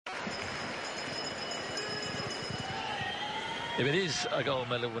If it is a gold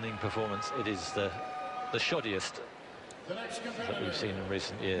medal winning performance, it is the shoddiest that we've seen in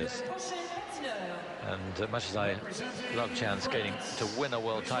recent years. And much as I love Chan skating, to win a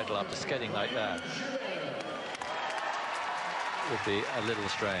world title after skating like that would be a little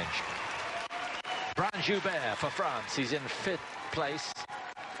strange. Brian Joubert for France. He's in 5th place.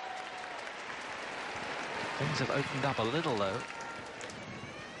 Things have opened up a little, though.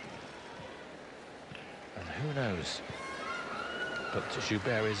 And who knows? But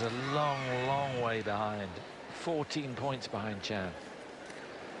Joubert is a long, long way behind. 14 points behind Chan.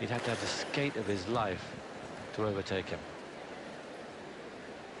 He'd have to have the skate of his life to overtake him.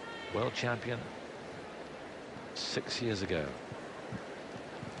 World champion 6 years ago.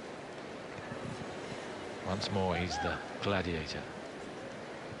 Once more, he's the gladiator.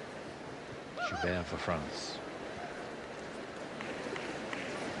 Joubert for France.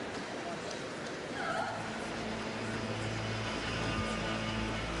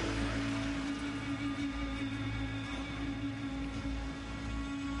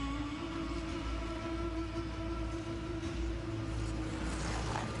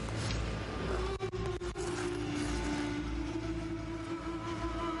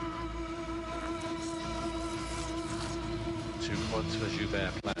 Quads for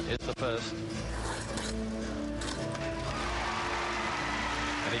Joubert plan. Here's the first.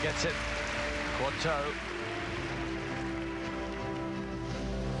 And he gets it. Quad toe.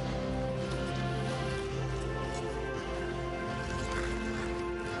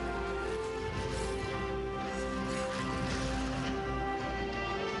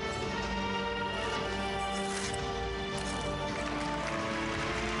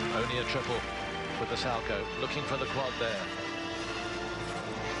 Only a triple with the Salchow. Looking for the quad there.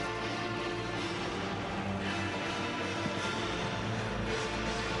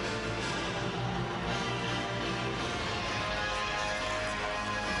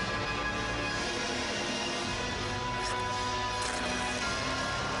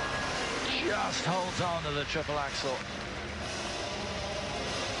 Just holds on to the triple axel.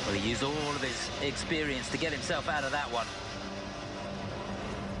 Well, he used all of his experience to get himself out of that one.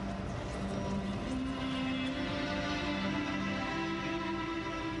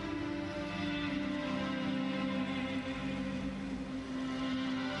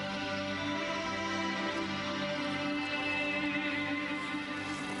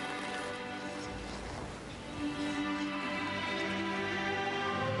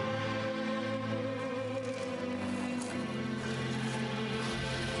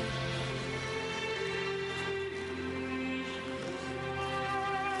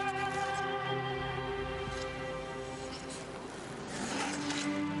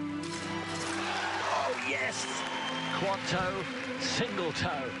 Yes! Quad toe, single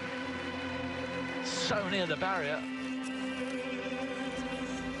toe. So near the barrier.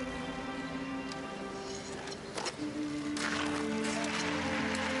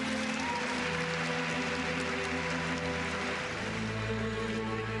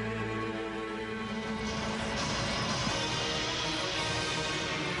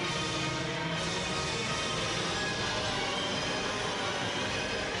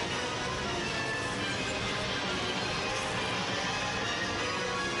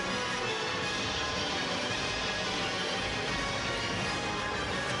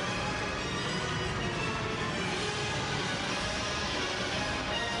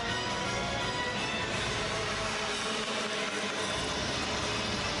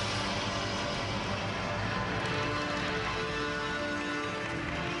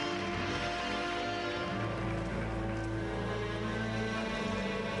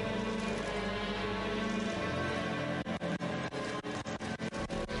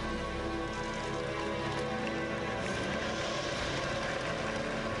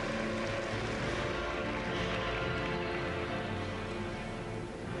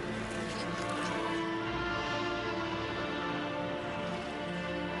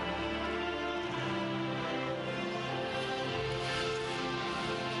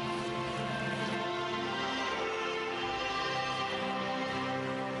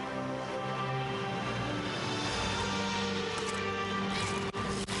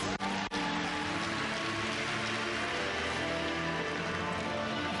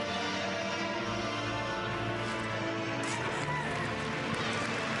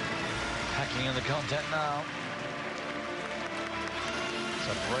 In the content now. It's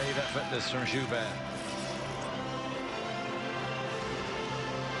a brave effort, this from Joubert.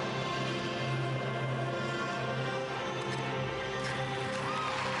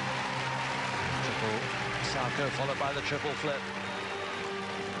 Triple Salchow followed by the triple flip.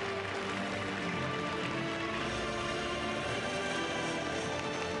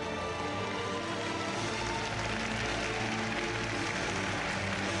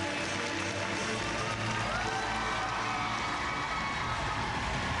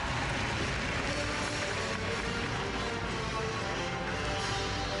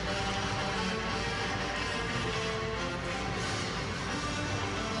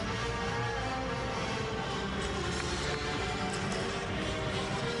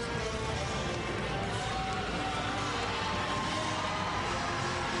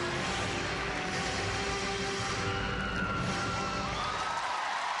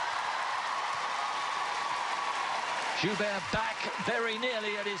 Joubert back very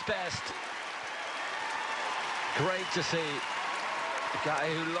nearly at his best. Great to see a guy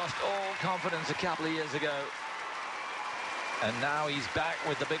who lost all confidence a couple of years ago. And now he's back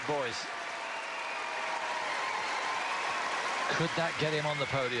with the big boys. Could that get him on the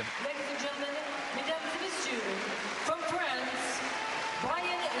podium? Ladies and gentlemen, mesdames et messieurs, from France,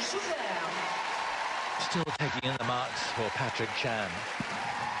 Joubert. Still taking in the marks for Patrick Chan.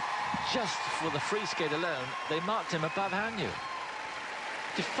 Just for the free skate alone, they marked him above Hanyu.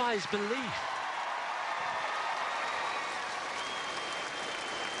 Defies belief.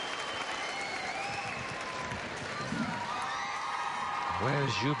 Where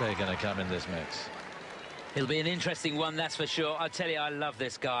is Joubert going to come in this mix? It'll be an interesting one, that's for sure. I tell you, I love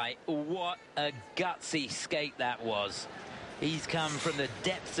this guy. What a gutsy skate that was. He's come from the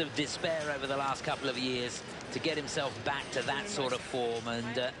depths of despair over the last couple of years to get himself back to that sort of form,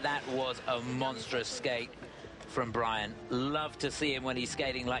 and that was a monstrous skate from Brian. Love to see him when he's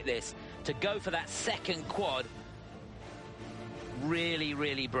skating like this. To go for that second quad, really,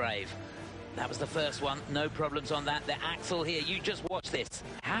 really brave. That was the first one, no problems on that. The axle here, you just watch this.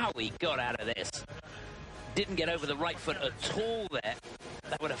 How he got out of this. Didn't get over the right foot at all there.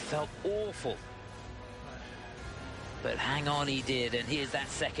 That would have felt awful. But hang on, he did, and here's that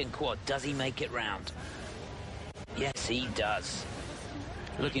second quad. Does he make it round? Yes, he does.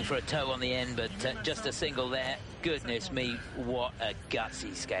 Looking for a toe on the end, but just a single there. Goodness me, what a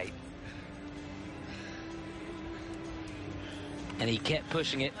gutsy skate. And he kept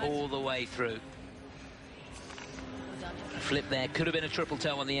pushing it all the way through. Flip there, could have been a triple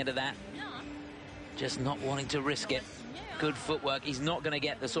toe on the end of that. Just not wanting to risk it. Good footwork. He's not going to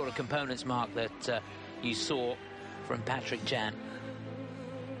get the sort of components mark that you saw from Patrick Chan.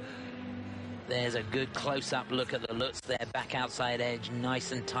 There's a good close-up look at the Lutz there, back outside edge,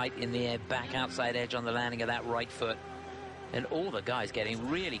 nice and tight in the air, back outside edge on the landing of that right foot. And all the guys getting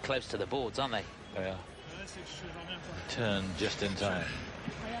really close to the boards, aren't they? Yeah. Turn just in time.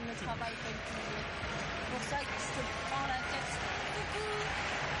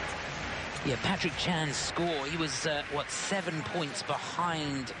 Yeah, Patrick Chan's score, he was, what, 7 points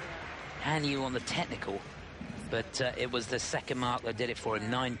behind Hanyu on the technical. But it was the second mark that did it for him,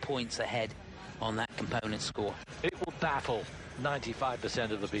 9 points ahead on that component score. It will baffle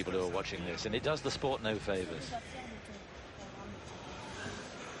 95% of the people who are watching this, and it does the sport no favors.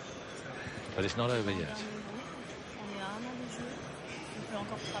 But it's not over yet.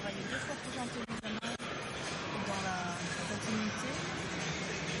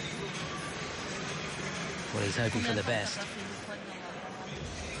 Well, he's hoping for the best.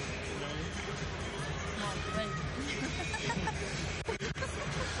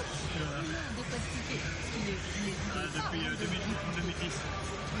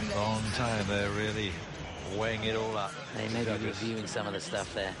 Long time they're really weighing it all up. They may be reviewing some of the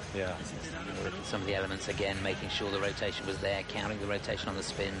stuff there. Yeah. Look at some of the elements again, making sure the rotation was there, counting the rotation on the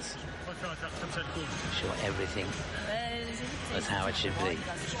spins. Making sure everything was how it should be.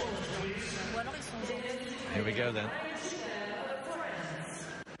 Here we go then.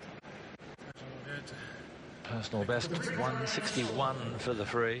 Personal best 161 for the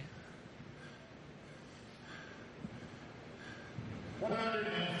free. No.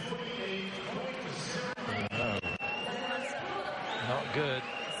 Not good.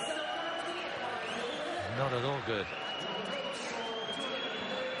 Not at all good.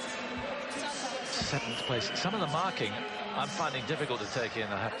 7th place. Some of the marking I'm finding difficult to take in,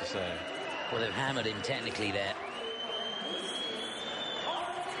 I have to say. Well, they've hammered him technically there.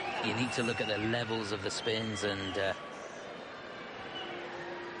 You need to look at the levels of the spins and